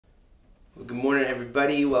Well, good morning,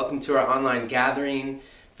 everybody. Welcome to our online gathering.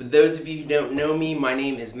 For those of you who don't know me, my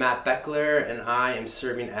name is Matt Beckler, and I am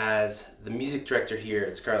serving as the music director here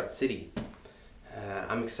at Scarlet City.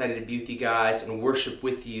 I'm excited to be with you guys and worship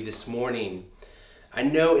with you this morning. I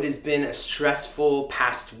know it has been a stressful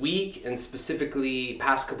past week, and specifically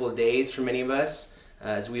past couple of days for many of us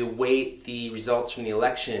as we await the results from the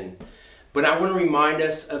election. But I want to remind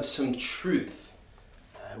us of some truth.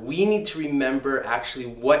 We need to remember actually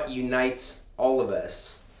what unites all of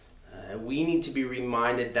us. We need to be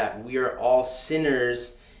reminded that we are all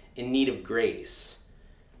sinners in need of grace.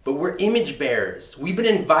 But we're image bearers. We've been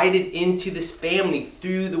invited into this family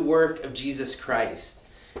through the work of Jesus Christ.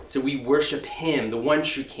 So we worship Him, the one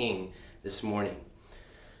true King, this morning.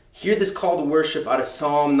 Hear this call to worship out of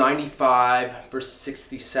Psalm 95, verses 6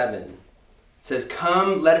 through 7. It says,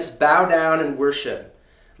 "Come, let us bow down and worship.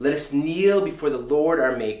 Let us kneel before the Lord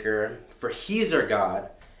our Maker, for He is our God,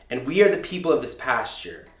 and we are the people of His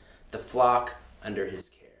pasture, the flock under His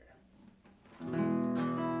care."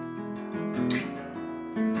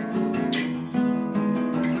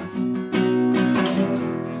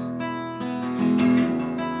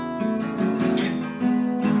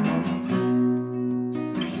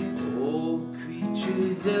 Oh,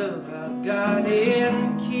 creatures of our God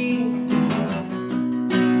and King,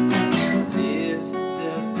 lift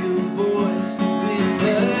up your voice with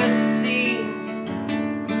us, sing.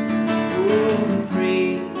 Oh,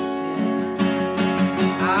 praise Him,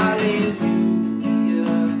 hallelujah.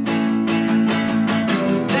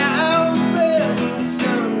 Thou burning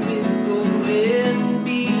sun with golden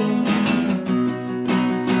beam,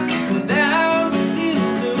 thou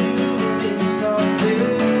silver moon in softer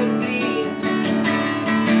gleam.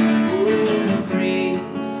 Oh,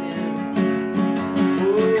 praise Him,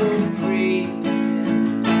 oh, praise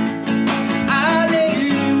Him.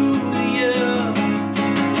 Hallelujah,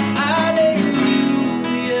 hallelujah,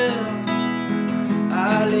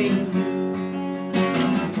 hallelujah.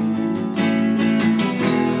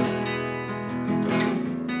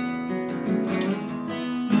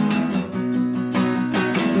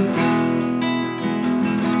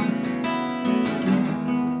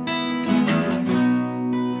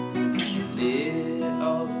 Let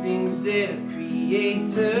all things their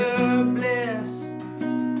Creator bless,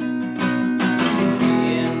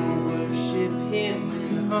 and worship Him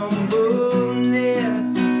in humbleness.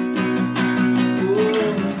 Oh,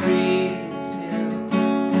 praise Him,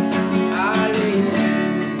 hallelujah.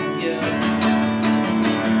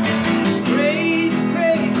 Praise,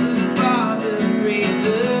 praise the Father, praise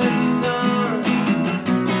the Son,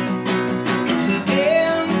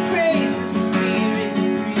 and praise the Spirit,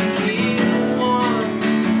 three in one.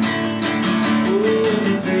 Oh,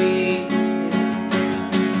 praise Him,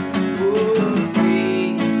 oh,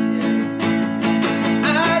 praise Him.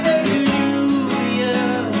 Hallelujah,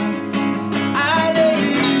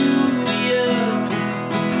 hallelujah,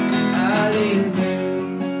 hallelujah.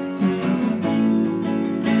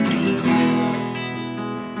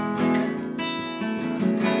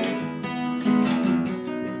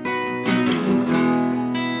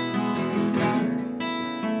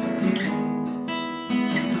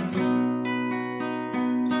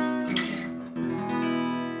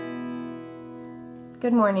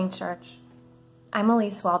 Good morning, church. I'm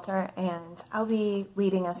Elise Walter, and I'll be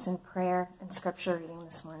leading us in prayer and scripture reading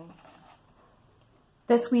this morning.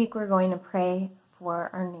 This week, we're going to pray for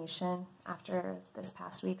our nation after this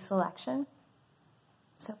past week's election.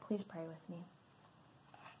 So please pray with me.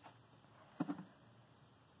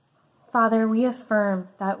 Father, we affirm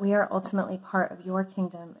that we are ultimately part of your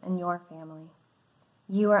kingdom and your family.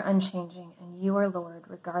 You are unchanging, and you are Lord,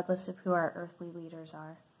 regardless of who our earthly leaders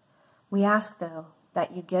are. We ask, though,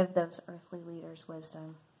 that you give those earthly leaders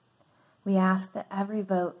wisdom. We ask that every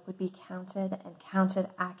vote would be counted and counted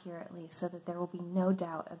accurately so that there will be no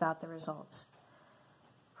doubt about the results.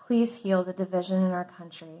 Please heal the division in our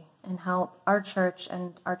country and help our church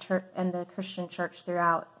and the Christian church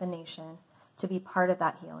throughout the nation to be part of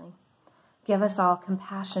that healing. Give us all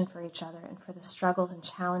compassion for each other and for the struggles and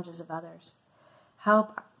challenges of others.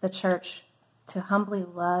 Help the church to humbly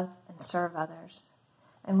love and serve others.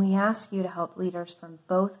 And we ask you to help leaders from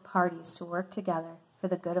both parties to work together for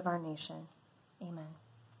the good of our nation. Amen.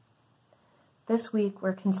 This week,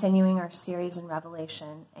 we're continuing our series in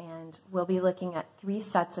Revelation, and we'll be looking at 3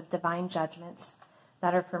 sets of divine judgments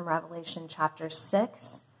that are from Revelation chapters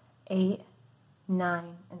 6, 8,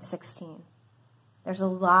 9, and 16. There's a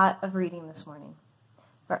lot of reading this morning,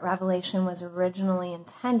 but Revelation was originally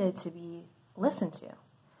intended to be listened to.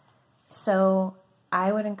 So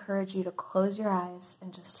I would encourage you to close your eyes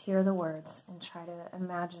and just hear the words and try to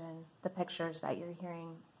imagine the pictures that you're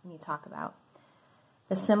hearing when you talk about.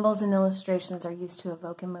 The symbols and illustrations are used to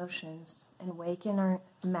evoke emotions and awaken our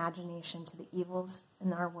imagination to the evils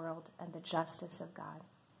in our world and the justice of God.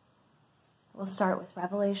 We'll start with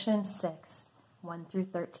Revelation 6, 1 through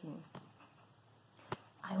 13.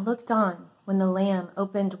 I looked on when the Lamb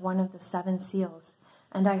opened one of the 7 seals,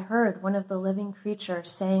 and I heard one of the living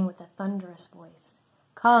creatures saying with a thunderous voice,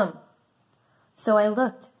 "Come!" So I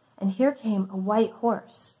looked, and here came a white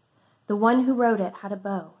horse. The one who rode it had a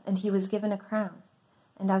bow, and he was given a crown,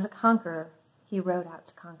 and as a conqueror he rode out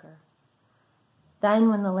to conquer. Then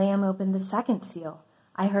when the Lamb opened the 2nd seal,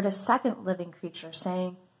 I heard a 2nd living creature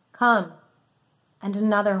saying, "Come!" And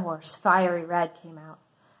another horse, fiery red, came out,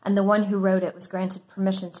 and the one who rode it was granted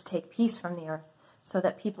permission to take peace from the earth, so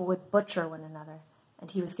that people would butcher one another,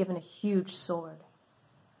 and he was given a huge sword.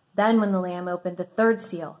 Then when the Lamb opened the 3rd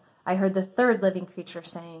seal, I heard the 3rd living creature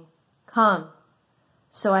saying, "Come!"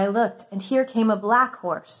 So I looked, and here came a black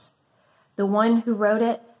horse. The one who rode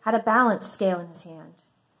it had a balance scale in his hand.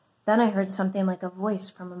 Then I heard something like a voice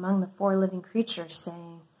from among the 4 living creatures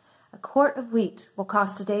saying, "A quart of wheat will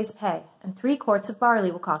cost a day's pay, and 3 quarts of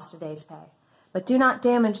barley will cost a day's pay. But do not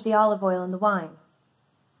damage the olive oil and the wine."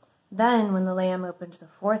 Then when the Lamb opened the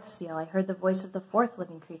 4th seal, I heard the voice of the 4th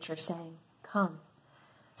living creature saying, "Come."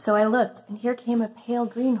 So I looked, and here came a pale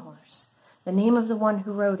green horse. The name of the one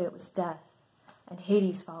who rode it was Death, and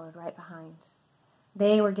Hades followed right behind.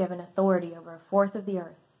 They were given authority over a 4th of the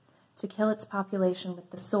earth, to kill its population with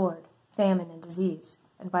the sword, famine, and disease,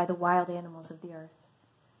 and by the wild animals of the earth.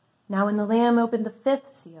 Now when the Lamb opened the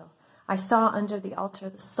 5th seal, I saw under the altar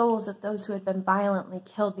the souls of those who had been violently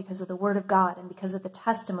killed because of the word of God and because of the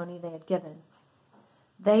testimony they had given.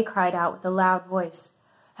 They cried out with a loud voice,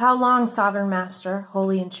 "How long, sovereign master,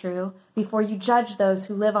 holy and true, before you judge those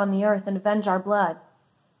who live on the earth and avenge our blood?"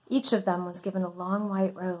 Each of them was given a long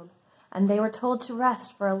white robe, and they were told to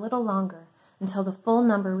rest for a little longer until the full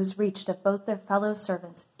number was reached of both their fellow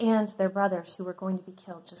servants and their brothers who were going to be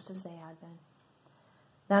killed just as they had been.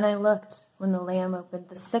 Then I looked when the Lamb opened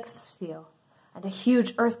the 6th seal, and a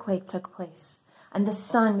huge earthquake took place, and the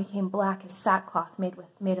sun became black as sackcloth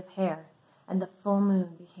made of hair, and the full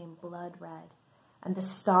moon became blood red, and the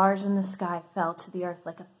stars in the sky fell to the earth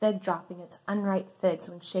like a fig dropping its unripe figs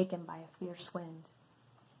when shaken by a fierce wind.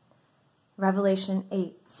 Revelation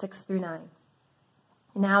 8, 6 through 9.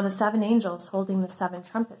 Now the 7 angels holding the 7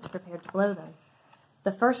 trumpets prepared to blow them.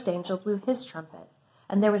 The first angel blew his trumpet,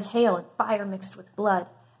 and there was hail and fire mixed with blood,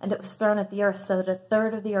 and it was thrown at the earth so that a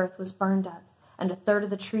 3rd of the earth was burned up, and a 3rd of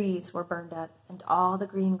the trees were burned up, and all the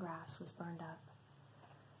green grass was burned up.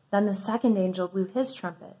 Then the 2nd angel blew his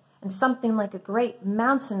trumpet, and something like a great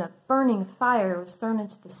mountain of burning fire was thrown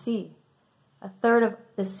into the sea. A 3rd of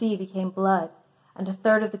the sea became blood, and a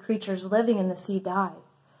 3rd of the creatures living in the sea died,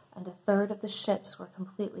 and a 3rd of the ships were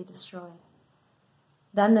completely destroyed.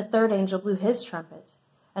 Then the 3rd angel blew his trumpet,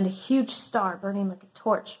 and a huge star burning like a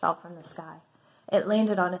torch fell from the sky. It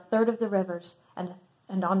landed on a 3rd of the rivers and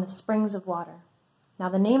on the springs of water. Now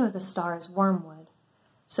the name of the star is Wormwood.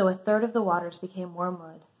 So a 3rd of the waters became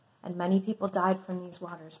wormwood, and many people died from these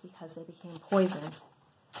waters because they became poisoned.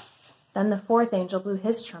 Then the 4th angel blew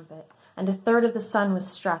his trumpet, and a 3rd of the sun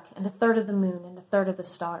was struck, and a 3rd of the moon, and a 3rd of the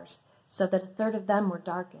stars, so that a 3rd of them were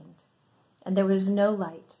darkened. And there was no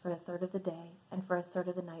light for a 3rd of the day, and for a 3rd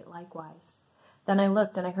of the night likewise. Then I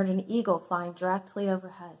looked, and I heard an eagle flying directly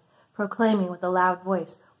overhead, proclaiming with a loud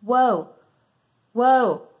voice, "Woe!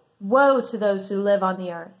 Woe! Woe to those who live on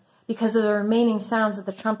the earth, because of the remaining sounds of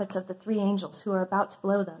the trumpets of the 3 angels who are about to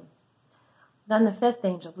blow them." Then the 5th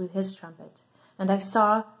angel blew his trumpet, and I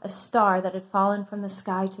saw a star that had fallen from the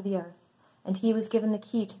sky to the earth, and he was given the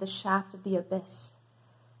key to the shaft of the abyss.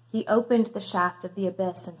 He opened the shaft of the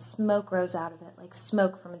abyss, and smoke rose out of it like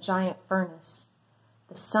smoke from a giant furnace.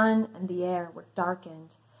 The sun and the air were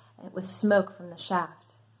darkened, and it was smoke from the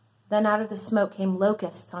shaft. Then out of the smoke came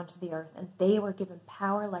locusts onto the earth, and they were given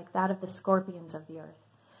power like that of the scorpions of the earth.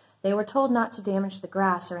 They were told not to damage the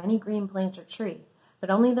grass or any green plant or tree, but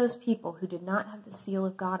only those people who did not have the seal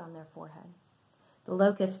of God on their forehead. The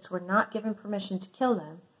locusts were not given permission to kill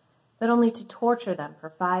them, but only to torture them for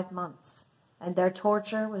 5 months, and their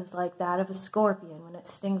torture was like that of a scorpion when it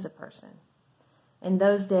stings a person. In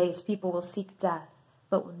those days people will seek death,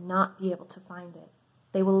 but will not be able to find it.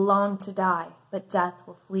 They will long to die, but death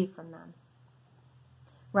will flee from them.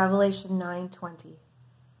 Revelation 9:20.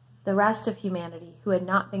 The rest of humanity, who had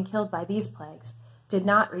not been killed by these plagues, did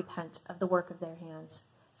not repent of the work of their hands.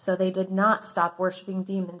 So they did not stop worshiping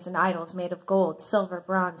demons and idols made of gold, silver,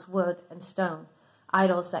 bronze, wood, and stone,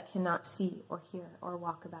 idols that cannot see or hear or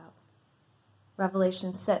walk about.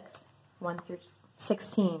 Revelation 6, 1 through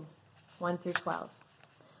 16, 1 through 12.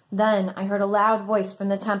 Then I heard a loud voice from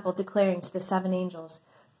the temple declaring to the 7 angels,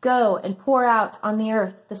 "Go and pour out on the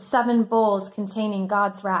earth the 7 bowls containing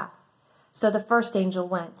God's wrath." So the first angel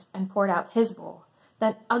went and poured out his bowl.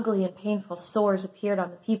 Then ugly and painful sores appeared on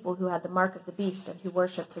the people who had the mark of the beast and who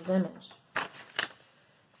worshipped his image.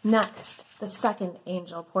 Next, the second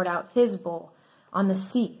angel poured out his bowl on the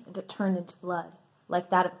sea, and it turned into blood, like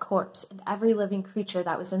that of a corpse, and every living creature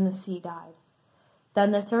that was in the sea died.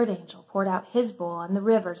 Then the third angel poured out his bowl on the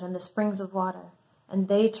rivers and the springs of water, and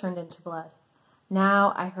they turned into blood.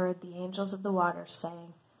 Now I heard the angels of the waters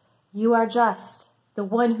saying, "You are just, the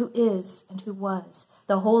one who is and who was,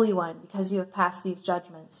 the Holy One, because you have passed these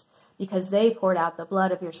judgments, because they poured out the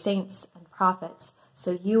blood of your saints and prophets,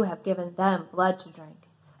 so you have given them blood to drink.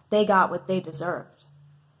 They got what they deserved."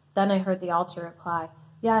 Then I heard the altar reply,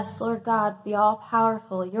 "Yes, Lord God, the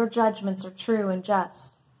all-powerful, your judgments are true and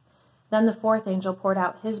just." Then the fourth angel poured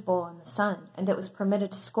out his bowl on the sun, and it was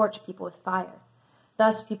permitted to scorch people with fire.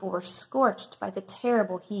 Thus people were scorched by the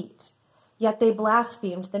terrible heat. Yet they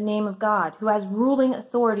blasphemed the name of God, who has ruling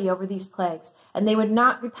authority over these plagues, and they would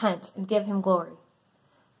not repent and give him glory.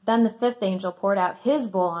 Then the fifth angel poured out his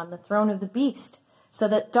bowl on the throne of the beast, so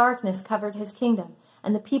that darkness covered his kingdom,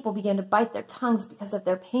 and the people began to bite their tongues because of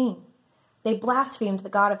their pain. They blasphemed the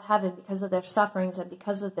God of heaven because of their sufferings and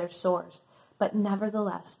because of their sores, but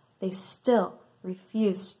nevertheless they still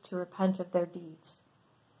refused to repent of their deeds.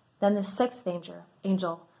 Then the sixth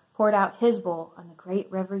angel poured out his bowl on the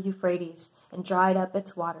great river Euphrates and dried up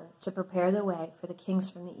its water to prepare the way for the kings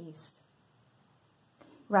from the east.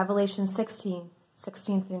 Revelation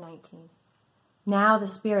 16:16 through 19. Now the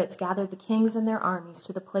spirits gathered the kings and their armies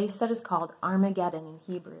to the place that is called Armageddon in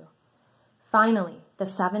Hebrew. Finally, the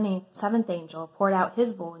seventh angel poured out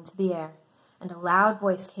his bowl into the air, and a loud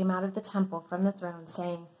voice came out of the temple from the throne,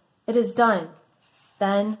 saying, "It is done."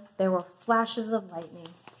 Then there were flashes of lightning,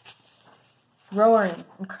 roaring,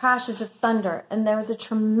 and crashes of thunder, and there was a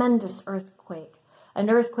tremendous earthquake, an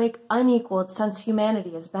earthquake unequaled since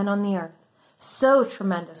humanity has been on the earth. So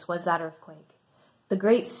tremendous was that earthquake. The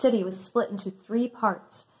great city was split into 3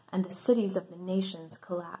 parts, and the cities of the nations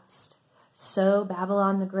collapsed. So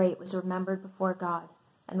Babylon the Great was remembered before God,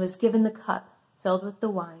 and was given the cup filled with the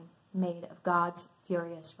wine made of God's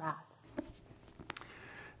furious wrath.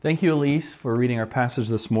 Thank you, Elise, for reading our passage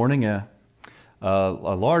this morning, a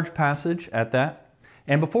large passage at that.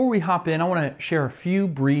 And before we hop in, I want to share a few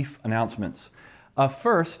brief announcements.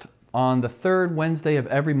 First, on the 3rd Wednesday of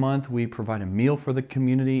every month, we provide a meal for the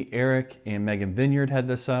community. Eric and Megan Vineyard head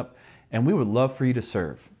this up, and we would love for you to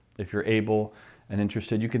serve. If you're able and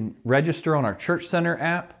interested, you can register on our Church Center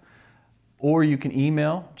app, or you can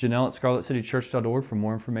email Janelle at scarletcitychurch.org for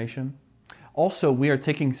more information. Also, we are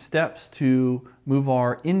taking steps to move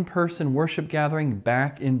our in-person worship gathering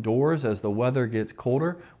back indoors as the weather gets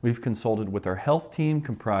colder. We've consulted with our health team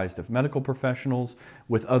comprised of medical professionals,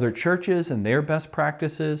 with other churches and their best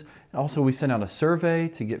practices. Also, we sent out a survey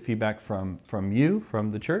to get feedback from you,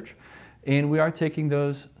 from the church, and we are taking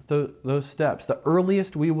those steps. The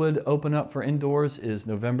earliest we would open up for indoors is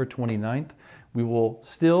November 29th. We will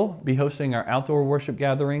still be hosting our outdoor worship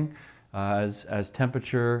gathering as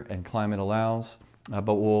temperature and climate allows,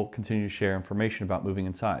 but we'll continue to share information about moving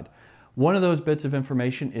inside. One of those bits of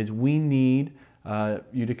information is we need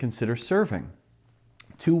you to consider serving.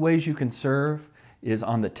 2 ways you can serve is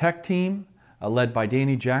on the tech team, led by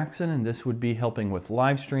Danny Jackson, and this would be helping with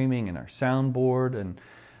live streaming and our soundboard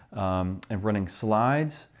and running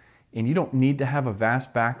slides. And you don't need to have a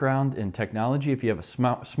vast background in technology. If you have a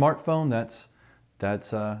smartphone,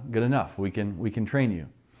 that's good enough. We can train you.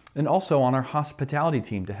 And also on our hospitality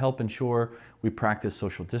team to help ensure we practice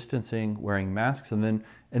social distancing, wearing masks, and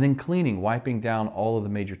then cleaning, wiping down all of the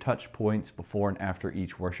major touch points before and after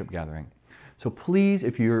each worship gathering. So please,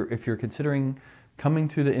 if you're considering coming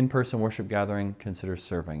to the in-person worship gathering, consider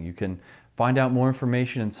serving. You can find out more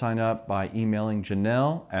information and sign up by emailing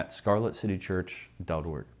Janelle at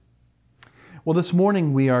scarletcitychurch.org. Well, this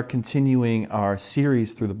morning we are continuing our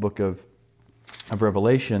series through the book of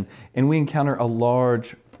Revelation, and we encounter a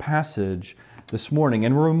large passage this morning,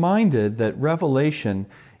 and we're reminded that Revelation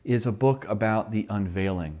is a book about the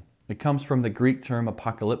unveiling. It comes from the Greek term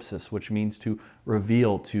apocalypsis, which means to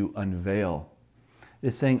reveal, to unveil.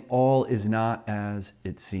 It's saying all is not as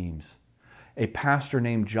it seems. A pastor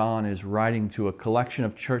named John is writing to a collection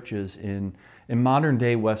of churches in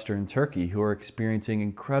modern-day Western Turkey who are experiencing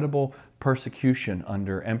incredible persecution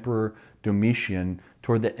under Emperor Domitian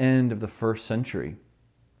toward the end of the 1st century.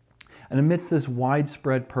 And amidst this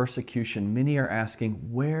widespread persecution, many are asking,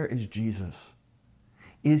 where is Jesus?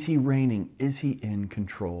 Is he reigning? Is he in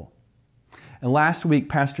control? And last week,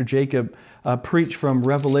 Pastor Jacob preached from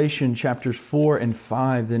Revelation chapters 4 and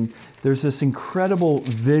 5. And there's this incredible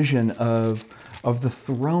vision of the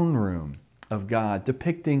throne room of God,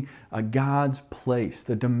 depicting God's place,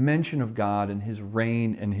 the dimension of God and His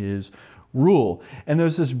reign and His rule. And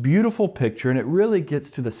there's this beautiful picture, and it really gets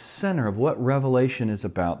to the center of what Revelation is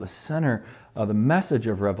about, the center of the message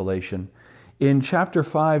of Revelation. In chapter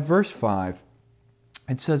 5, verse 5,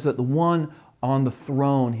 it says that the one on the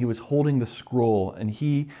throne, he was holding the scroll,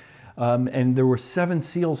 and there were 7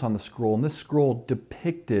 seals on the scroll, and this scroll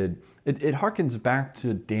depicted, it harkens back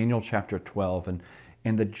to Daniel chapter 12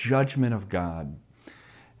 and the judgment of God.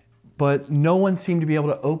 But no one seemed to be able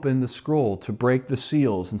to open the scroll to break the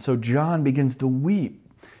seals. And so John begins to weep.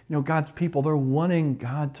 You know, God's people, they're wanting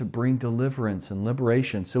God to bring deliverance and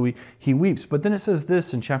liberation. So he weeps. But then it says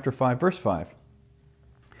this in chapter 5, verse 5.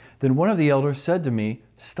 Then one of the elders said to me,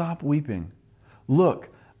 "Stop weeping. Look,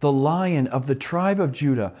 the Lion of the tribe of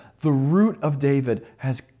Judah, the Root of David,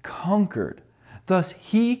 has conquered. Thus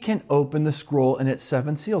he can open the scroll and its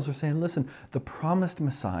 7 seals." They're saying, listen, the promised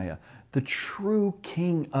Messiah, the true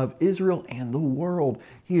King of Israel and the world,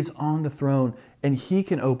 he is on the throne and he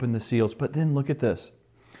can open the seals. But then look at this.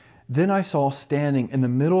 Then I saw standing in the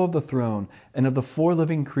middle of the throne and of the 4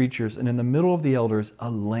 living creatures and in the middle of the elders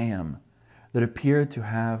a lamb that appeared to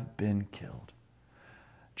have been killed.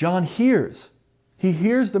 John hears. He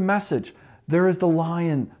hears the message. There is the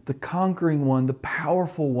Lion, the conquering one, the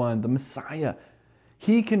powerful one, the Messiah.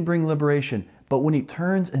 He can bring liberation. But when he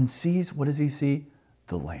turns and sees, what does he see?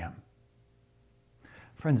 The Lamb.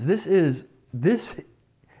 Friends, this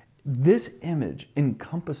image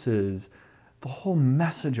encompasses the whole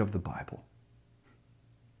message of the Bible.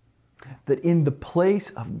 That in the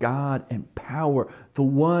place of God and power, the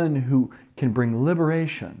one who can bring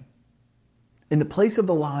liberation, in the place of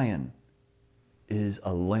the Lion is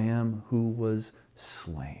a lamb who was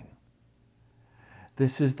slain.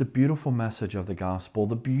 This is the beautiful message of the gospel,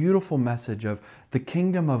 the beautiful message of the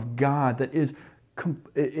kingdom of God that is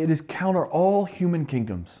counter all human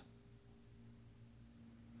kingdoms.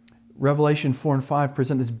 Revelation 4 and 5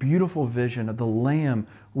 present this beautiful vision of the Lamb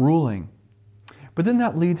ruling. But then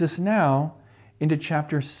that leads us now into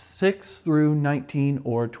chapters 6 through 19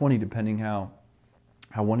 or 20, depending how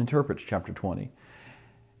one interprets chapter 20.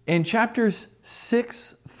 And chapters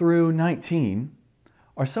 6 through 19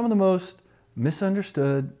 are some of the most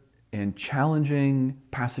misunderstood and challenging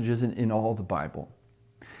passages in all the Bible.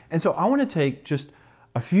 And so I want to take just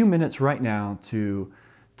a few minutes right now to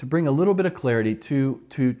bring a little bit of clarity,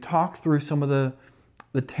 to talk through some of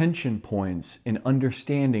the tension points in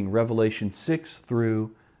understanding Revelation 6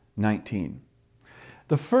 through 19.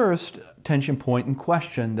 The first tension point and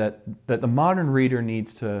question that the modern reader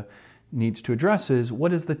needs to address is,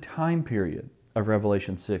 what is the time period of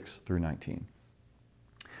Revelation 6 through 19?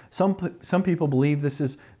 Some people believe this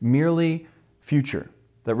is merely future,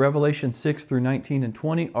 that Revelation 6 through 19 and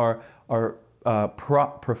 20 are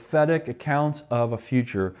prophetic accounts of a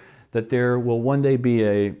future, that there will one day be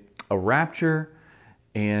a rapture,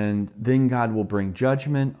 and then God will bring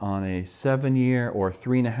judgment on a 7-year or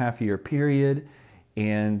 3.5-year period.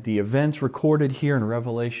 And the events recorded here in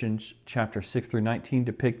Revelation chapter 6 through 19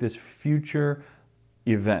 depict this future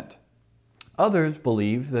event. Others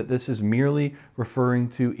believe that this is merely referring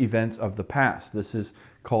to events of the past. This is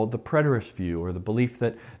called the preterist view, or the belief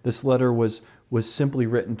that this letter was simply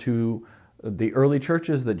written to the early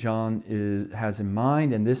churches that John has in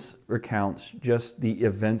mind, and this recounts just the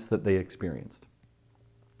events that they experienced.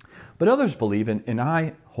 But others believe, and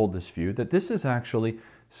I hold this view, that this is actually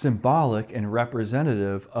symbolic and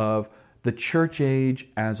representative of the church age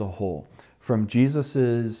as a whole, from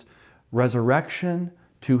Jesus' resurrection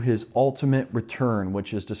to his ultimate return,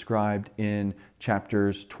 which is described in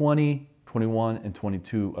chapters 20, 21, and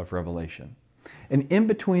 22 of Revelation. And in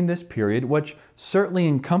between this period, which certainly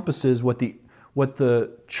encompasses what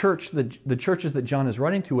the churches that John is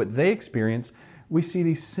writing to, what they experienced, we see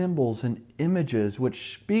these symbols and images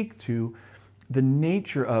which speak to the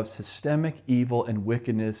nature of systemic evil and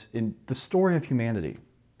wickedness in the story of humanity.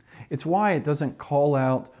 It's why it doesn't call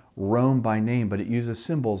out Rome by name, but it uses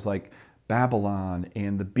symbols like Babylon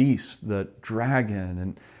and the beast, the dragon,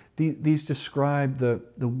 and these describe the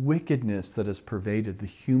wickedness that has pervaded the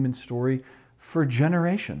human story for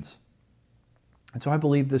generations. And so I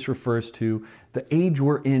believe this refers to the age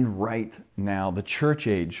we're in right now, the church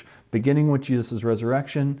age, beginning with Jesus'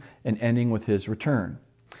 resurrection and ending with his return.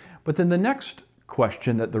 But then the next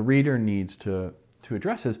question that the reader needs to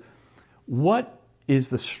address is, what is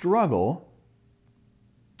the struggle,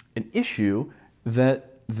 an issue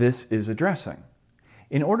that this is addressing?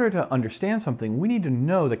 in order to understand something, we need to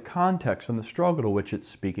know the context and the struggle to which it's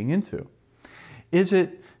speaking into. Is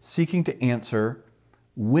it seeking to answer,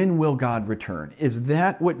 when will God return? Is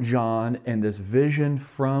that what John and this vision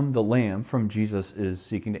from the Lamb, from Jesus, is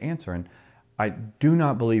seeking to answer? And I do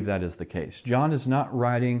not believe that is the case. John is not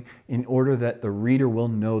writing in order that the reader will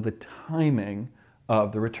know the timing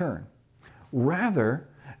of the return. Rather,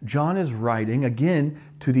 John is writing, again,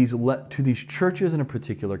 to these churches in a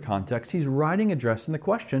particular context. He's writing addressing the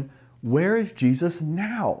question, where is Jesus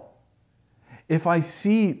now? If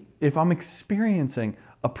I'm experiencing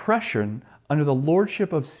oppression under the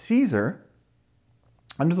lordship of Caesar,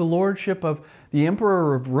 under the lordship of the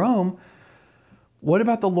emperor of Rome, what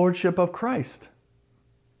about the lordship of Christ?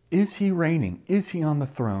 Is he reigning? Is he on the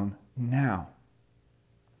throne now?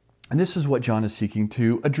 And this is what John is seeking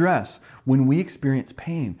to address. When we experience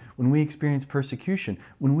pain, when we experience persecution,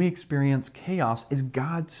 when we experience chaos, is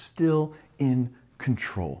God still in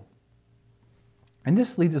control? And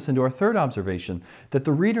this leads us into our third observation that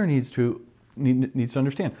the reader needs to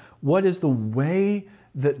understand. What is the way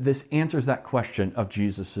that this answers that question of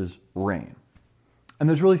Jesus' reign? And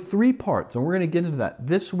there's really three parts, and we're going to get into that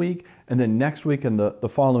this week and then next week and the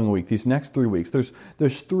following week, these next 3 weeks.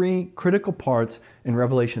 There's three critical parts in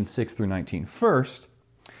Revelation 6 through 19. First,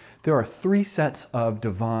 there are 3 sets of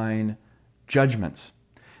divine judgments.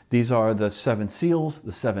 These are the 7 seals,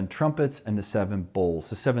 the 7 trumpets, and the 7 bowls.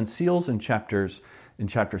 The 7 seals in chapter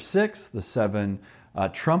 6, the 7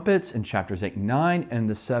 trumpets in chapters 8 and 9, and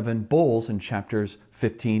the 7 bowls in chapters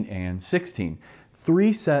 15 and 16.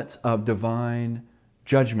 3 sets of divine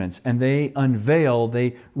judgments, and they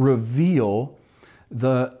reveal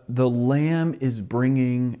the Lamb is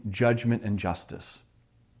bringing judgment and justice.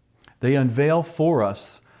 They unveil for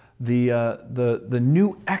us the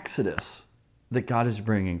new exodus that God is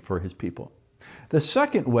bringing for his people. The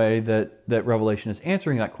second way that Revelation is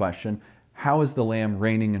answering that question, how is the Lamb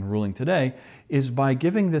reigning and ruling today, is by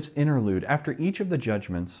giving this interlude. After each of the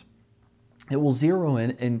judgments, it will zero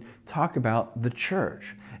in and talk about the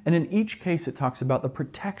church. And in each case, it talks about the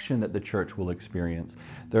protection that the church will experience.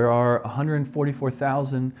 There are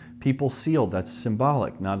 144,000 people sealed. That's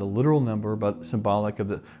symbolic, not a literal number, but symbolic of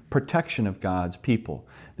the protection of God's people.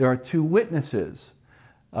 There are 2 witnesses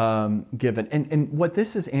given. And what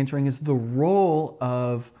this is answering is the role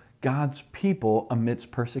of God's people amidst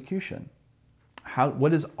persecution.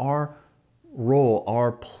 What is our role,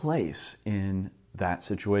 our place in that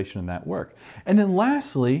situation and that work? And then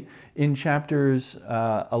lastly, in chapters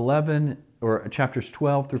 11 or chapters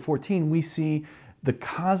 12 through 14, we see the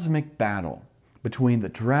cosmic battle between the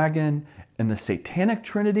dragon and the satanic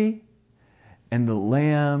trinity and the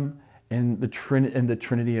Lamb and the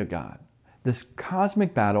Trinity of God. This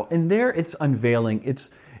cosmic battle, and there it's unveiling, it's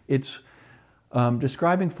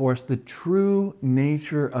describing for us the true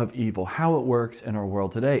nature of evil, how it works in our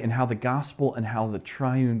world today, and how the gospel and how the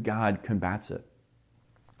triune God combats it.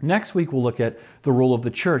 Next week, we'll look at the role of the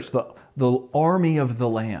church, the army of the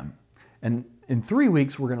Lamb. And in 3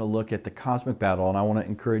 weeks, we're going to look at the cosmic battle, and I want to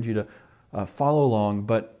encourage you to follow along.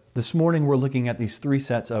 But this morning, we're looking at these 3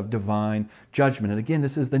 sets of divine judgment. And again,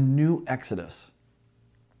 this is the new Exodus.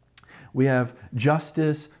 We have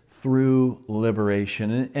justice through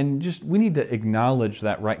liberation. And just we need to acknowledge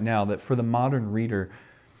that right now, that for the modern reader,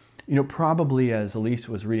 probably as Elise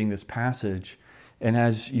was reading this passage, and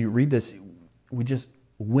as you read this, we just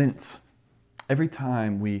wince every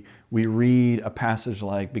time we read a passage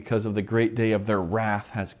like, because of the great day of their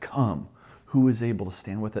wrath has come, who is able to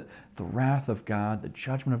stand with it? The wrath of God, the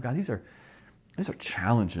judgment of God, these are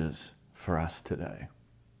challenges for us today.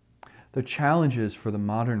 They're challenges for the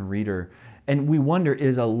modern reader. And we wonder,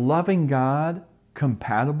 is a loving God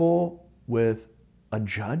compatible with a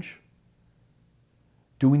judge?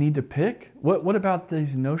 Do we need to pick? What about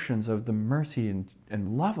these notions of the mercy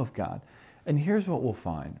and love of God? And here's what we'll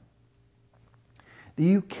find. That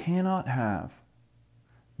you cannot have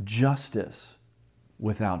justice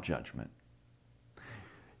without judgment.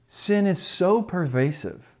 Sin is so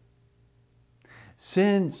pervasive.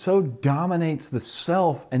 Sin so dominates the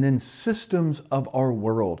self and then systems of our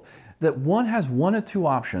world that one has one of 2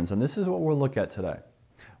 options, and this is what we'll look at today.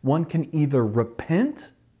 One can either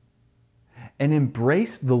repent and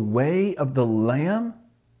embrace the way of the Lamb,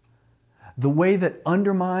 the way that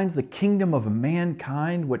undermines the kingdom of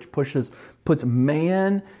mankind, which puts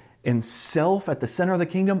man and self at the center of the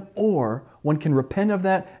kingdom, or one can repent of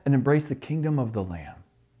that and embrace the kingdom of the Lamb.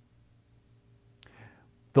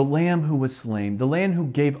 The Lamb who was slain, the Lamb who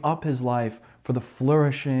gave up his life for the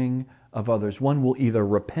flourishing of others. One will either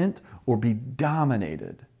repent or be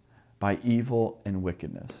dominated by evil and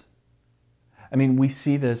wickedness. I mean, we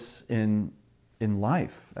see this in in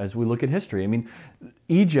life as we look at history. I mean,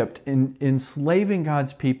 Egypt, in enslaving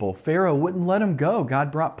God's people, Pharaoh wouldn't let him go.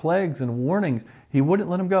 God brought plagues and warnings. He wouldn't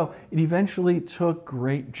let him go. It eventually took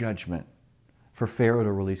great judgment for Pharaoh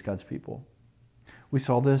to release God's people. We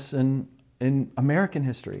saw this in American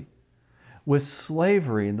history with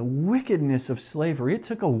slavery and the wickedness of slavery. It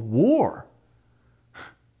took a war.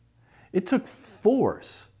 It took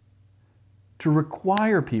force to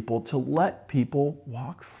require people to let people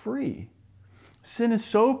walk free. Sin is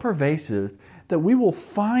so pervasive that we will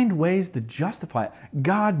find ways to justify it.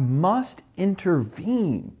 God must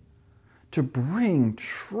intervene to bring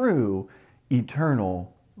true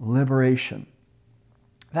eternal liberation.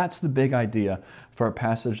 That's the big idea for our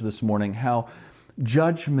passage this morning, how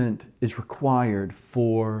judgment is required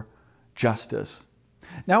for justice.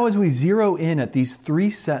 Now, as we zero in at these three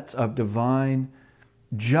sets of divine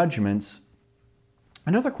judgments,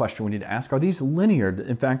 another question we need to ask, are these linear?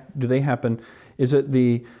 In fact, do they happen? Is it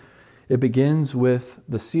it begins with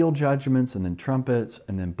the seal judgments and then trumpets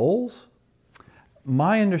and then bowls?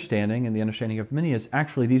 My understanding and the understanding of many is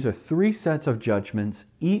actually these are three sets of judgments,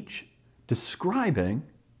 each describing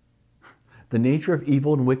the nature of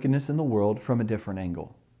evil and wickedness in the world from a different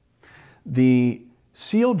angle. The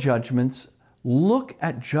seal judgments look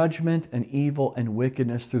at judgment and evil and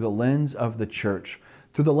wickedness through the lens of the church,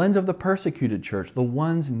 through the lens of the persecuted church, the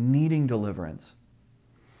ones needing deliverance.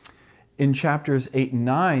 In chapters 8 and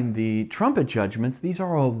 9, the trumpet judgments, these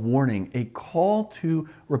are a warning, a call to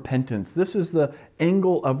repentance. This is the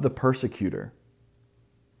angle of the persecutor.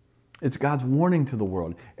 It's God's warning to the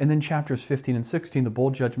world. And then chapters 15 and 16, the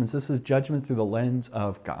bowl judgments, this is judgment through the lens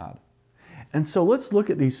of God. And so let's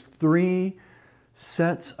look at these three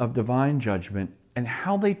sets of divine judgment and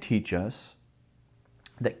how they teach us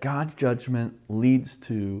that God's judgment leads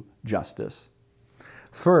to justice.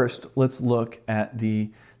 First, let's look at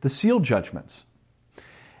the seal judgments.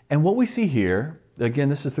 And what we see here, again,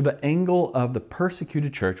 this is through the angle of the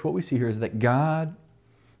persecuted church, what we see here is that God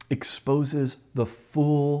exposes the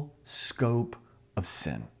full scope of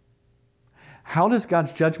sin. How does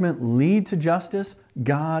God's judgment lead to justice?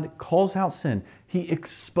 God calls out sin. He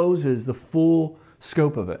exposes the full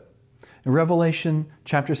scope of it. In Revelation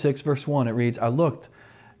chapter 6, verse 1, it reads, I looked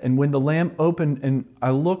on when the Lamb opened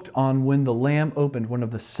one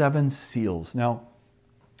of the seven seals. Now,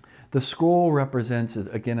 the scroll represents,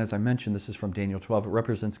 again, as I mentioned, this is from Daniel 12, it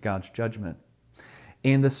represents God's judgment.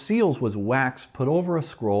 And the seals was wax put over a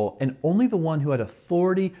scroll, and only the one who had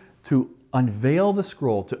authority to unveil the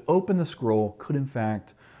scroll, to open the scroll, could in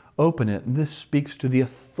fact open it. And this speaks to the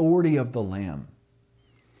authority of the Lamb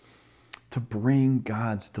to bring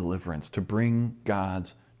God's deliverance, to bring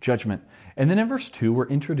God's judgment. And then in verse 2, we're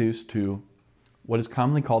introduced to what is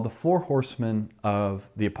commonly called the four horsemen of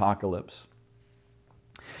the apocalypse.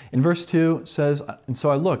 In verse 2 it says, and so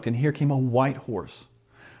I looked, and here came a white horse.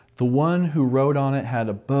 The one who rode on it had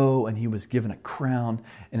a bow, and he was given a crown,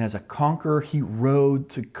 and as a conqueror he rode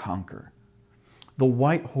to conquer. The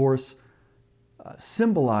white horse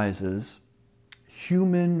symbolizes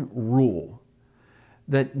human rule.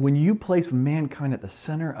 That when you place mankind at the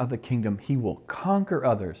center of the kingdom, he will conquer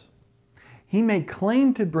others. He may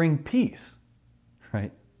claim to bring peace,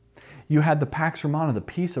 right? You had the Pax Romana, the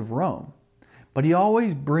peace of Rome, but he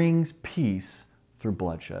always brings peace through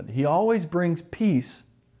bloodshed. He always brings peace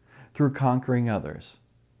through conquering others.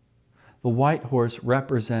 The white horse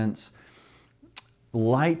represents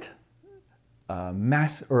it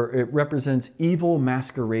represents evil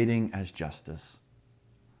masquerading as justice.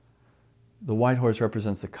 The white horse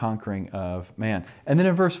represents the conquering of man. And then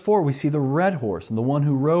in verse 4, we see the red horse, and the one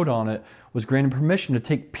who rode on it was granted permission to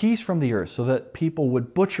take peace from the earth so that people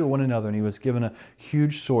would butcher one another, and he was given a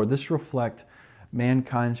huge sword. This reflects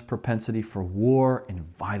mankind's propensity for war and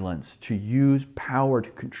violence, to use power to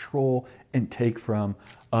control and take from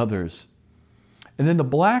others. And then the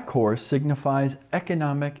black horse signifies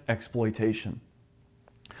economic exploitation.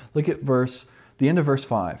 Look at the end of verse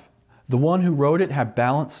 5. The one who rode it had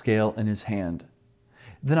balanced scale in his hand.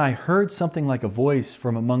 Then I heard something like a voice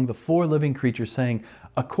from among the four living creatures saying,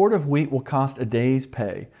 a quart of wheat will cost a day's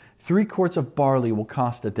pay. 3 quarts of barley will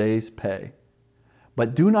cost a day's pay.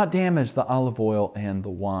 But do not damage the olive oil and the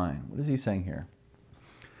wine. What is he saying here?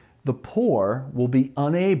 The poor will be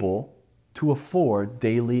unable to afford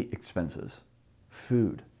daily expenses,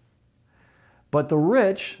 food. But the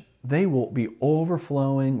rich, they will be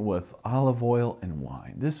overflowing with olive oil and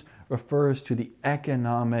wine. This refers to the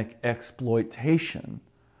economic exploitation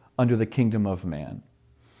under the kingdom of man.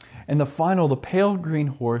 And the pale green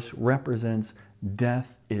horse represents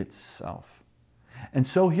death itself. And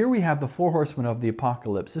so here we have the four horsemen of the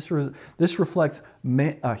apocalypse. This reflects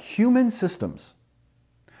human systems,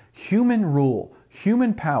 human rule,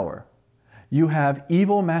 human power. You have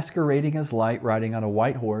evil masquerading as light riding on a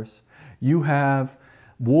white horse. You have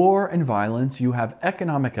war and violence. You have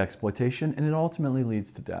economic exploitation, and it ultimately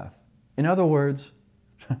leads to death. In other words,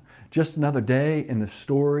 just another day in the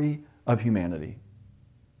story of humanity.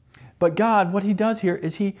 But God, what he does here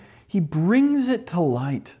is he brings it to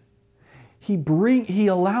light. He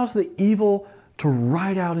allows the evil to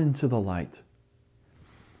ride out into the light.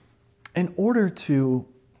 In order to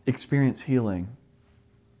experience healing,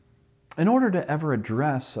 in order to ever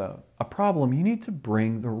address a problem, you need to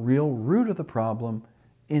bring the real root of the problem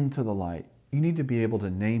into the light. You need to be able to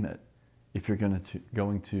name it if you're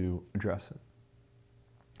going to address it.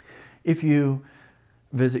 If you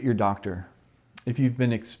visit your doctor, if you've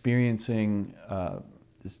been experiencing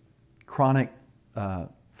this chronic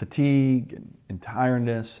fatigue and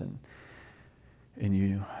tiredness, and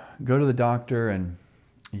you go to the doctor and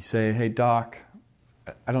you say, "Hey, doc,"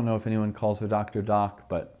 I don't know if anyone calls their doctor doc,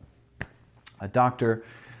 but a doctor,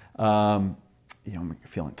 you're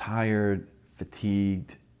feeling tired,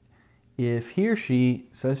 fatigued. If he or she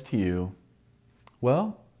says to you,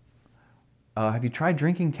 "Well, have you tried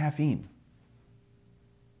drinking caffeine?"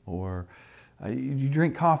 Or you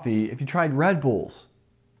drink coffee, if you tried Red Bulls.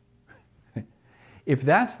 If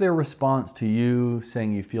that's their response to you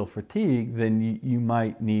saying you feel fatigued, then you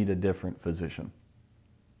might need a different physician.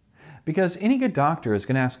 Because any good doctor is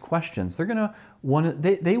going to ask questions. They're going to want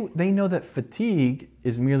to, they know that fatigue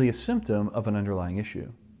is merely a symptom of an underlying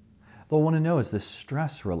issue. They'll want to know, is this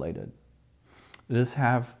stress related? Does this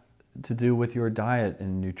have to do with your diet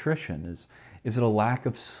and nutrition? Is it a lack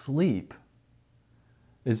of sleep?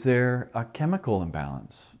 Is there a chemical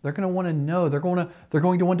imbalance? They're going to want to know. They're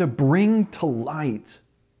going to want to bring to light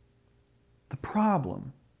the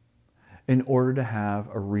problem in order to have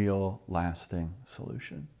a real, lasting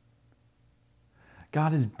solution.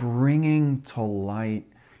 God is bringing to light.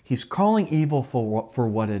 He's calling evil for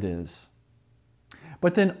what it is.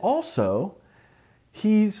 But then also,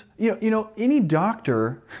 he's, any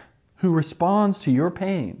doctor who responds to your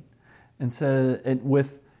pain and says,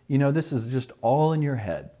 this is just all in your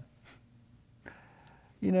head.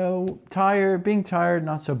 Being tired,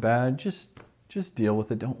 not so bad. Just deal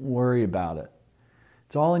with it. Don't worry about it.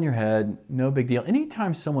 It's all in your head. No big deal.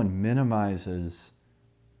 Anytime someone minimizes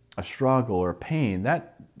a struggle or pain,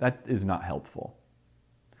 that is not helpful.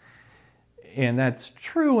 And that's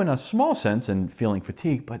true in a small sense in feeling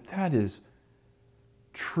fatigue, but that is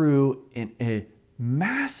true in a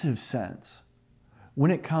massive sense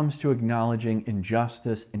when it comes to acknowledging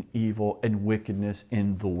injustice and evil and wickedness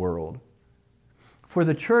in the world. For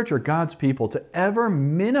the church or God's people to ever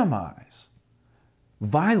minimize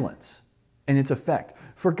violence and its effect,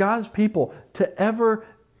 for God's people to ever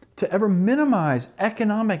minimize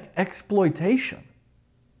economic exploitation,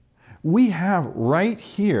 we have right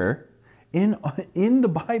here in the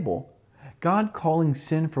Bible God calling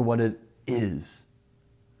sin for what it is.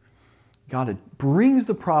 God brings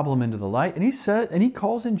the problem into the light, and he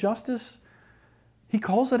calls injustice, he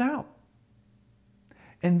calls it out.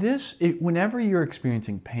 And whenever you're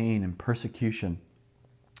experiencing pain and persecution,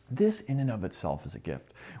 this in and of itself is a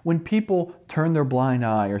gift. When people turn their blind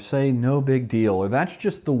eye or say no big deal, or that's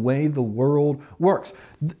just the way the world works,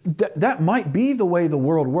 that might be the way the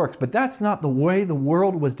world works, but that's not the way the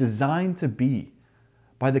world was designed to be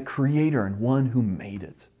by the Creator and one who made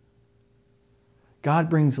it.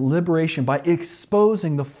 God brings liberation by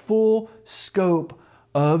exposing the full scope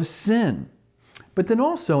of sin. But then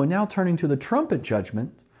also, and now turning to the trumpet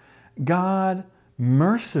judgment, God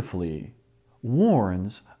mercifully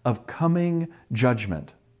warns of coming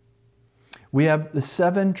judgment. We have the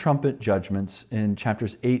 7 trumpet judgments in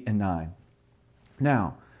chapters 8 and 9.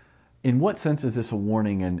 Now, in what sense is this a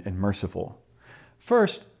warning and merciful?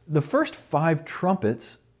 First, the first 5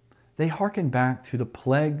 trumpets, they hearken back to the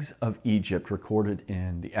plagues of Egypt recorded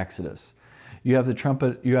in the Exodus. You have the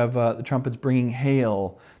trumpets bringing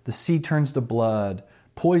hail, the sea turns to blood,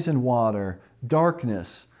 poisoned water,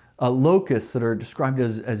 darkness, locusts that are described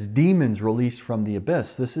as demons released from the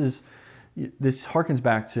abyss. This harkens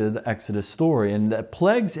back to the Exodus story. And the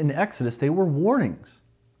plagues in Exodus, they were warnings.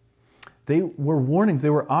 They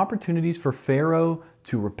were opportunities for Pharaoh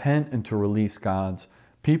to repent and to release God's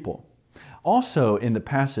people. Also in the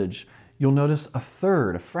passage, you'll notice a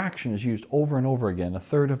fraction is used over and over again. A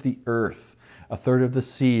third of the earth, a third of the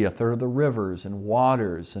sea, a third of the rivers and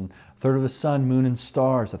waters, and a third of the sun, moon, and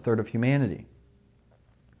stars, a third of humanity.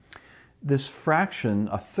 This fraction,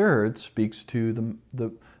 a third, speaks to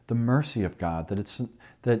the the mercy of God,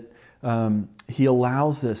 that He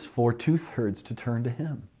allows this for 2/3 to turn to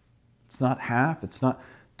Him. It's not half, it's not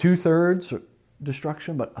 2/3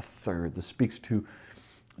 destruction, but 1/3. This speaks to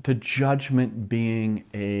judgment being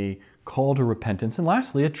a call to repentance. And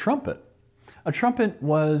lastly, a trumpet. A trumpet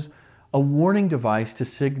was a warning device to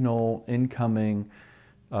signal incoming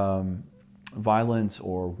violence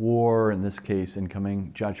or war, in this case,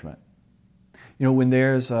 incoming judgment. You know, when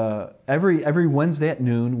there's every Wednesday at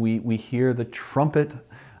noon, we hear the trumpet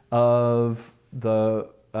of the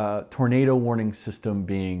tornado warning system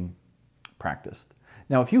being practiced.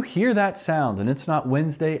 Now, if you hear that sound and it's not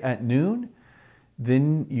Wednesday at noon,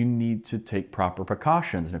 then you need to take proper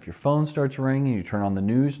precautions. And if your phone starts ringing, you turn on the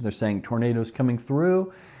news and they're saying tornadoes coming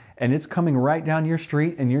through, and it's coming right down your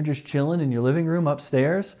street, and you're just chilling in your living room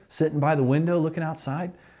upstairs, sitting by the window looking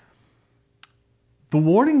outside, the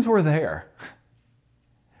warnings were there.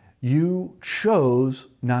 You chose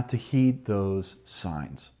not to heed those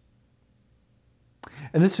signs.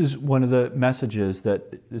 And this is one of the messages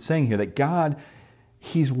that is saying here, that God,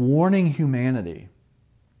 He's warning humanity.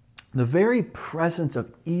 The very presence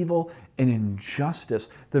of evil and injustice,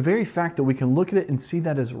 the very fact that we can look at it and see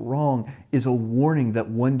that as wrong, is a warning that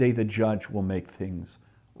one day the judge will make things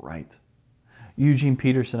right. Eugene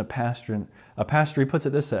Peterson, a pastor, he puts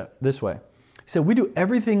it this way. He said, "We do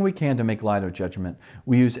everything we can to make light of judgment.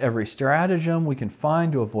 We use every stratagem we can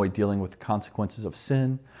find to avoid dealing with the consequences of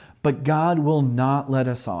sin. But God will not let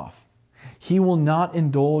us off. He will not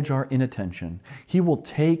indulge our inattention. He will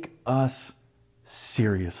take us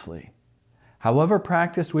seriously. However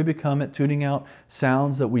practiced we become at tuning out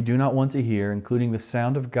sounds that we do not want to hear, including the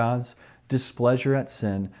sound of God's displeasure at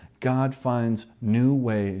sin, God finds new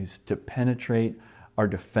ways to penetrate our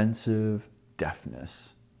defensive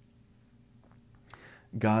deafness."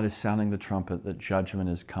 God is sounding the trumpet that judgment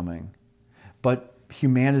is coming. But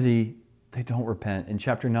humanity, they don't repent. In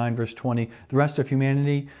chapter 9, verse 20, the rest of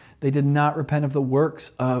humanity, they did not repent of the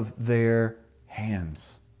works of their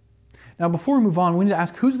hands. Now, before we move on, we need to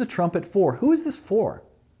ask, who's the trumpet for? Who is this for?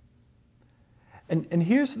 And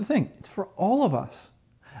here's the thing. It's for all of us.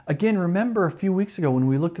 Again, remember a few weeks ago when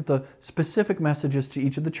we looked at the specific messages to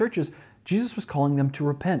each of the churches, Jesus was calling them to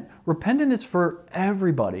repent. Repentance is for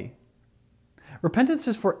everybody. Repentance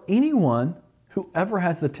is for anyone who ever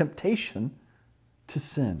has the temptation to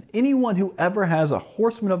sin. Anyone who ever has a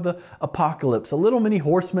horseman of the apocalypse, a little mini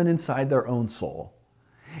horseman inside their own soul.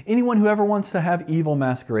 Anyone who ever wants to have evil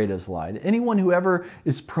masquerade as light. Anyone who ever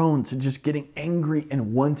is prone to just getting angry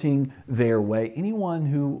and wanting their way. Anyone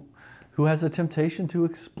who has a temptation to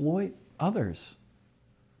exploit others.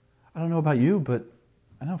 I don't know about you, but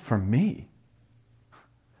I know for me,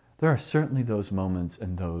 there are certainly those moments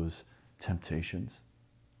and those temptations.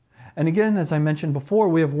 And again, as I mentioned before,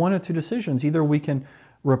 we have one or two decisions. Either we can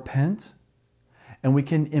repent and we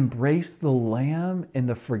can embrace the Lamb and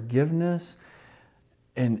the forgiveness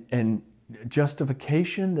and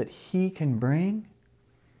justification that He can bring,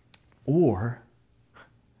 or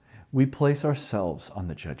we place ourselves on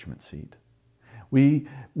the judgment seat. We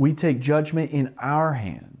take judgment in our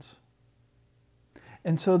hands.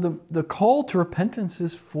 And so the call to repentance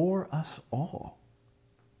is for us all.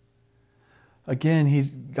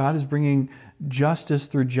 Again, God is bringing justice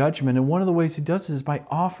through judgment, and one of the ways He does this is by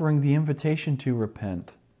offering the invitation to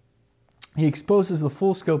repent. He exposes the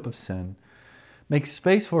full scope of sin, makes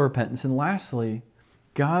space for repentance, and lastly,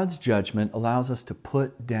 God's judgment allows us to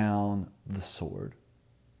put down the sword.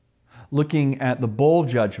 Looking at the bowl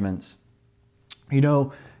judgments, you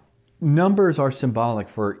know, numbers are symbolic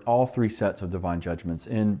for all three sets of divine judgments.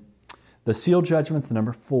 In the seal judgments, the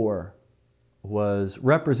number 4 was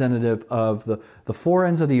representative of the four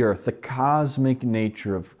ends of the earth, the cosmic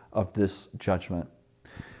nature of this judgment.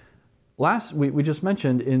 Last, we just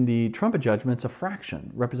mentioned in the trumpet judgments, a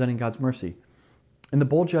fraction representing God's mercy. In the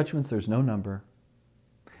bowl judgments, there's no number.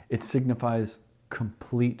 It signifies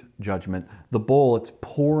complete judgment. The bowl, it's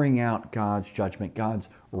pouring out God's judgment, God's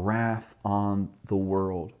wrath on the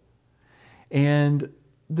world. And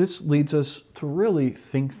this leads us to really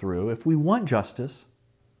think through, if we want justice,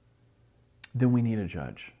 then we need a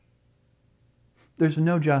judge. There's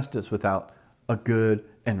no justice without a good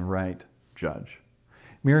and right judge.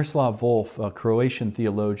 Miroslav Volf, a Croatian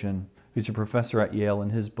theologian who's a professor at Yale, in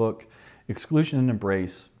his book, Exclusion and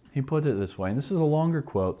Embrace, he put it this way, and this is a longer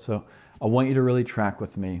quote, so I want you to really track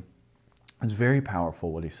with me. It's very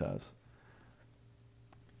powerful what he says.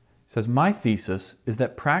 He says, "My thesis is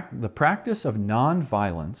that the practice of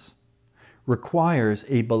nonviolence requires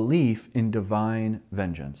a belief in divine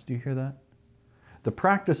vengeance." Do you hear that? The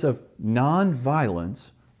practice of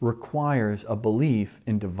nonviolence requires a belief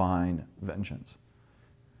in divine vengeance.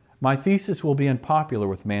 My thesis will be unpopular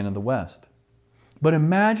with man in the West. But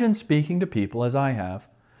imagine speaking to people, as I have,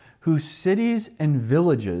 whose cities and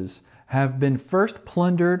villages have been first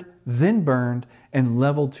plundered, then burned, and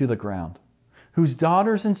leveled to the ground, whose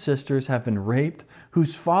daughters and sisters have been raped,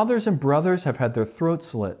 whose fathers and brothers have had their throats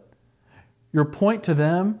slit. Your point to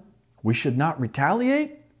them, we should not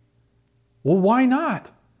retaliate? Well, why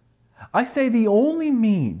not? I say the only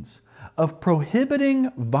means of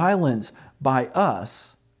prohibiting violence by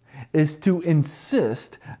us is to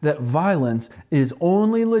insist that violence is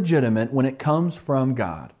only legitimate when it comes from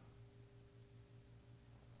God.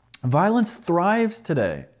 Violence thrives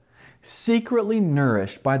today, secretly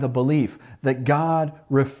nourished by the belief that God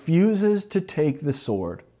refuses to take the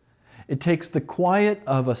sword. It takes the quiet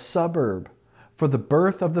of a suburb for the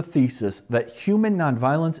birth of the thesis that human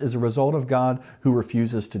nonviolence is a result of God who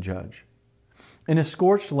refuses to judge. In a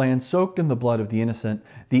scorched land soaked in the blood of the innocent,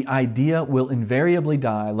 the idea will invariably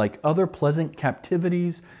die like other pleasant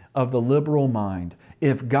captivities of the liberal mind.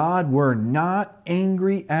 If God were not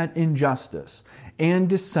angry at injustice and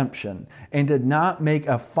deception and did not make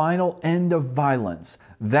a final end of violence,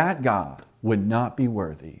 that God would not be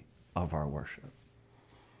worthy of our worship.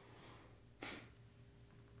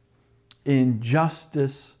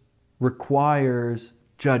 Injustice requires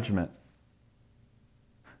judgment.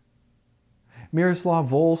 Miroslav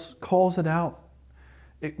Volz calls it out.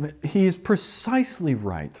 He is precisely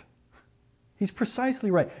right. He's precisely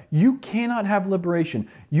right. You cannot have liberation.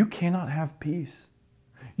 You cannot have peace.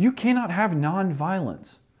 You cannot have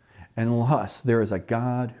nonviolence unless there is a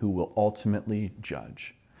God who will ultimately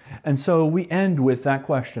judge. And so we end with that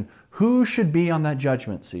question. Who should be on that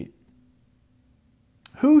judgment seat?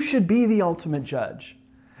 Who should be the ultimate judge?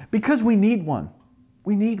 Because we need one.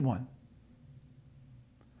 We need one.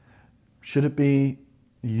 Should it be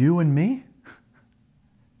you and me?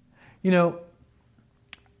 You know,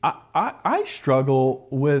 I struggle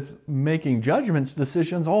with making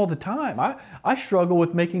decisions all the time. I struggle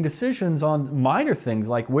with making decisions on minor things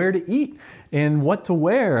like where to eat and what to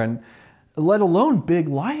wear, and let alone big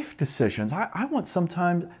life decisions.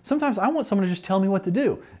 Sometimes I want someone to just tell me what to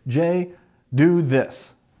do. Jay, do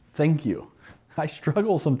this. Thank you. I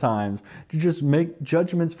struggle sometimes to just make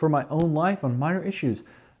judgments for my own life on minor issues.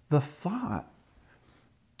 The thought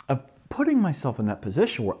of putting myself in that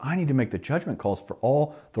position where I need to make the judgment calls for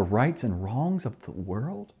all the rights and wrongs of the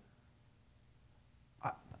world,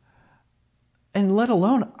 and let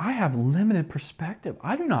alone I have limited perspective.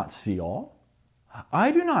 I do not see all.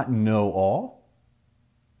 I do not know all.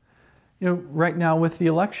 You know, right now with the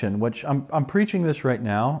election, which I'm preaching this right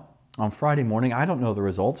now on Friday morning. I don't know the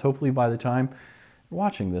results. Hopefully by the time you're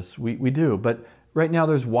watching this, we do. But right now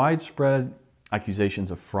there's widespread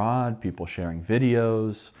accusations of fraud, people sharing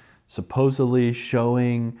videos, supposedly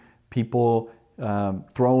showing people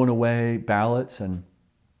throwing away ballots. And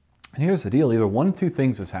here's the deal. Either one of two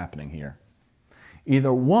things is happening here.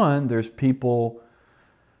 Either one, there's people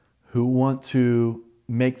who want to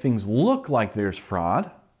make things look like there's fraud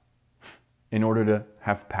in order to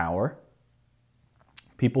have power.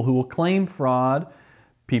 People who will claim fraud,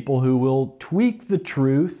 people who will tweak the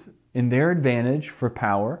truth in their advantage for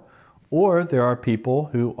power, or there are people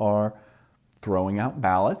who are throwing out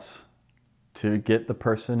ballots to get the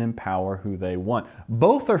person in power who they want.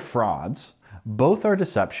 Both are frauds, both are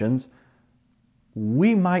deceptions.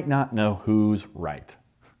 We might not know who's right.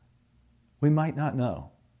 We might not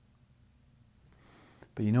know.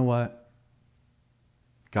 But you know what?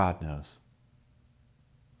 God knows.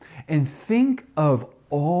 And think of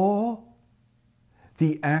all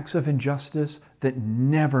the acts of injustice that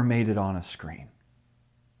never made it on a screen.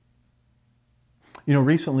 You know,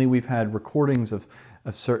 recently we've had recordings of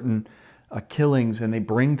certain killings, and they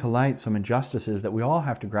bring to light some injustices that we all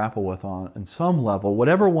have to grapple with on some level,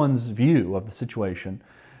 whatever one's view of the situation.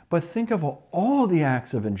 But think of all the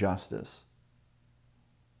acts of injustice,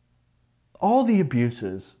 all the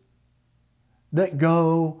abuses that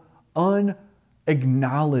go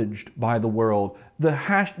unacknowledged by the world,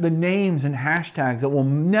 the names and hashtags that will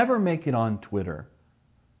never make it on Twitter.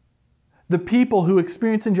 The people who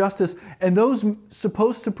experience injustice and those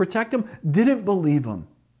supposed to protect them didn't believe them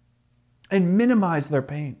and minimize their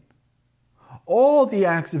pain. All the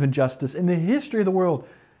acts of injustice in the history of the world.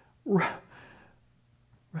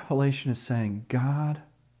 Revelation is saying, God,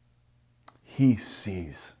 He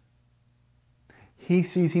sees. He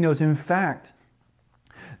sees, He knows. In fact,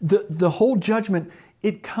 the whole judgment,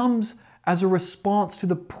 it comes as a response to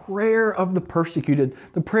the prayer of the persecuted.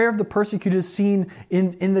 The prayer of the persecuted is seen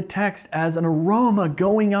in the text as an aroma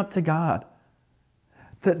going up to God.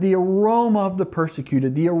 That the aroma of the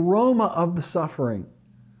persecuted, the aroma of the suffering,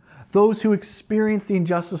 Those who experience the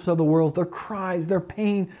injustice of the world, their cries, their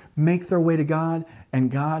pain, make their way to God. And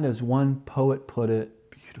God, as one poet put it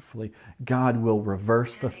beautifully, God will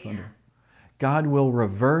reverse the thunder. God will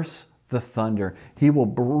reverse the thunder. He will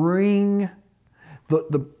bring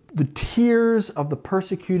the tears of the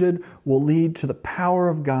persecuted will lead to the power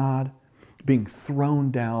of God being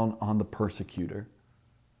thrown down on the persecutor.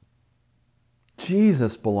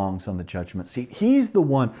 Jesus belongs on the judgment seat. He's the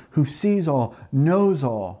one who sees all, knows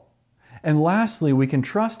all. And lastly, we can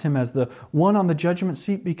trust Him as the one on the judgment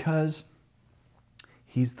seat because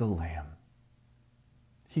He's the Lamb.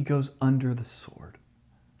 He goes under the sword.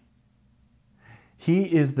 He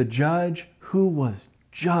is the judge who was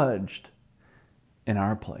judged in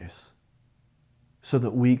our place so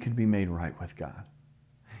that we could be made right with God.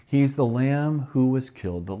 He's the Lamb who was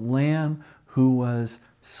killed, the Lamb who was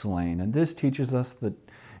slain. And this teaches us that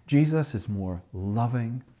Jesus is more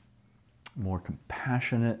loving, more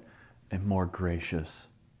compassionate, and more gracious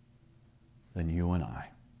than you and I.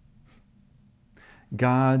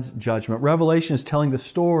 God's judgment. Revelation is telling the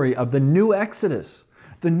story of the new Exodus,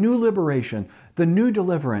 the new liberation, the new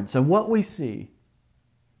deliverance. And what we see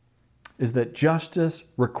is that justice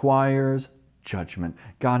requires judgment.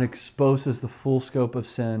 God exposes the full scope of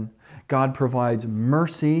sin. God provides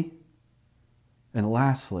mercy. And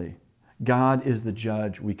lastly, God is the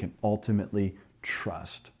judge we can ultimately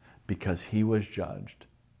trust because He was judged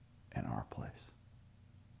in our place.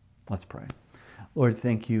 Let's pray. Lord,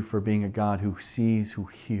 thank You for being a God who sees, who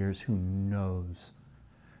hears, who knows.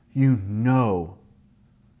 You know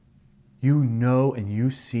and You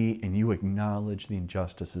see and You acknowledge the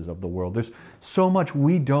injustices of the world. There's so much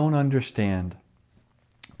we don't understand.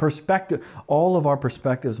 Perspective, all of our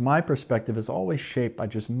perspectives, my perspective is always shaped by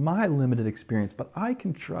just my limited experience, but I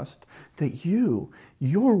can trust that You,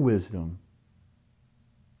 Your wisdom,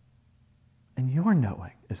 and Your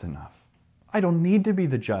knowing is enough. I don't need to be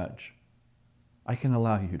the judge. I can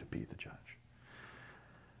allow You to be the judge.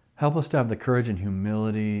 Help us to have the courage and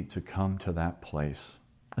humility to come to that place,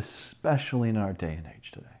 especially in our day and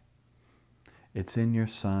age today. It's in Your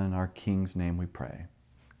Son, our King's name we pray.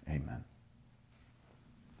 Amen.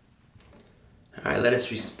 All right, let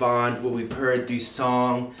us respond to what we've heard through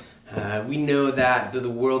song. We know that though the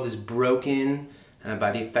world is broken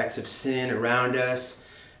by the effects of sin around us,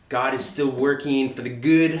 God is still working for the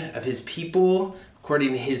good of His people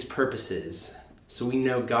according to His purposes. So we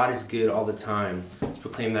know God is good all the time. Let's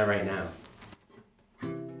proclaim that right now.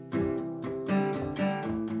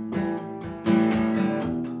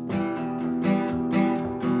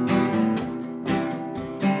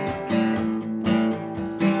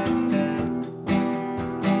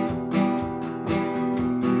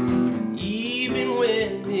 Even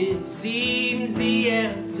when it seems the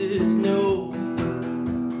answer's no,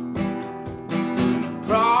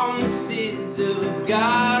 promises of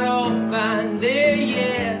God all find their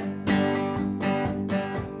yes.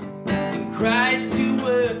 In Christ who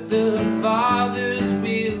worked the Father's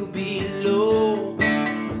will below,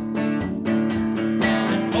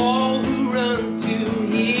 and all who run to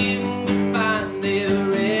Him will find their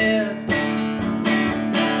rest.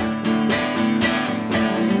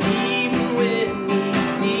 Even when He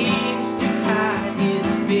seems to hide His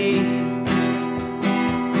face,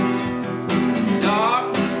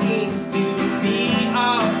 darkness seems to be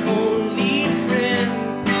our only friend.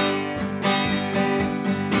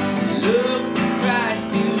 Look to Christ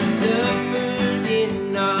who suffered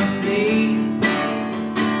in our place.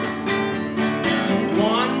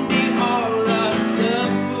 One day all our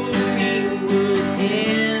suffering would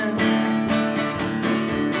end.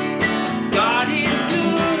 God is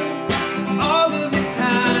good all of the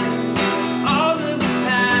time, all of the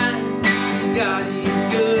time. God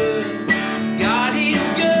is good. God is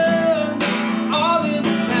good all of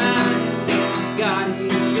the time. God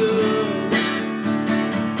is good.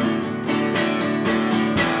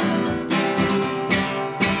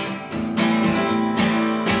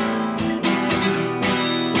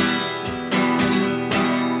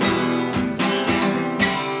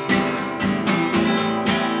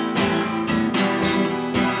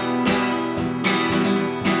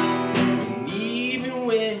 And even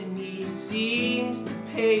when He seems to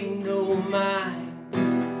pay no mind,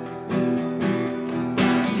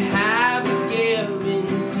 have a guarantee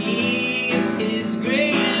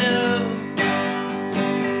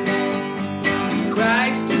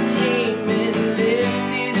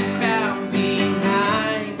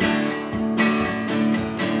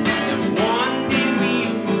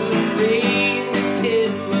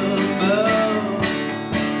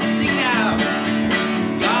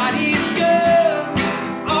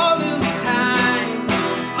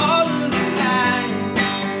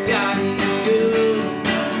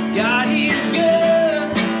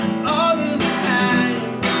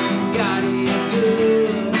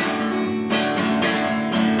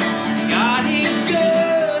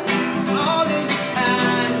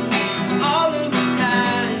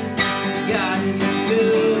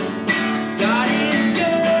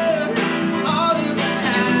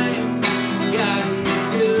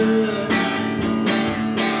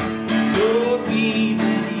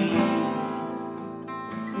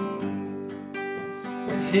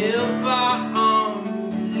Help our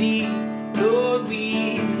unbelief, Lord,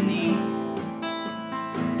 we believe.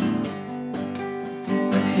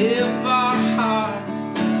 Help our hearts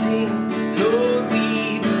to sing, Lord,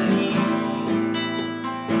 we believe.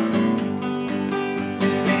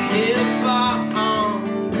 Help our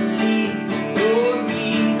unbelief, Lord, we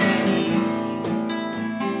believe.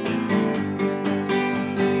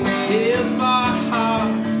 Help our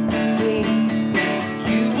hearts to sing.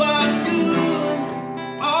 You are good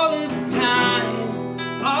all of the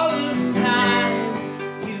time, all of the time.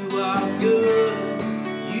 You are good,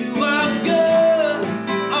 you are good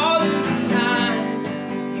all of the time.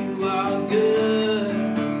 You are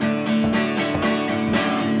good.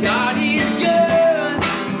 'Cause God is good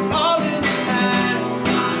all of the time,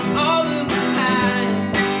 all of the time.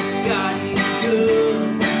 God is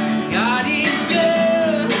good, God is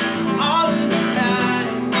good all of the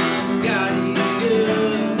time. God is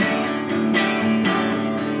good.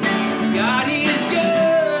 God is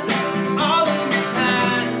good all of the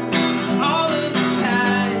time, all of the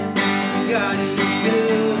time. God is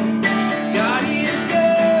good, God is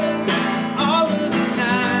good all of the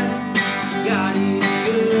time. God is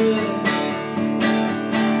good.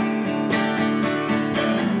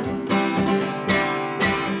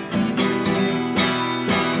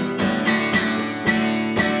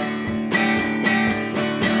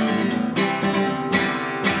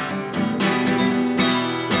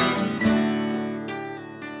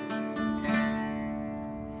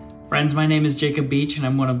 Friends, my name is Jacob Beach, and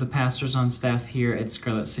I'm one of the pastors on staff here at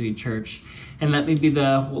Scarlet City Church. And let me be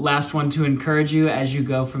the last one to encourage you as you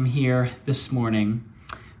go from here this morning.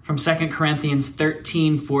 From 2 Corinthians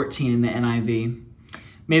 13:14 in the NIV.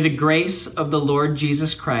 May the grace of the Lord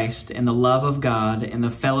Jesus Christ and the love of God and the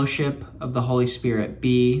fellowship of the Holy Spirit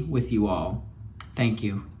be with you all. Thank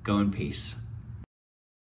you. Go in peace.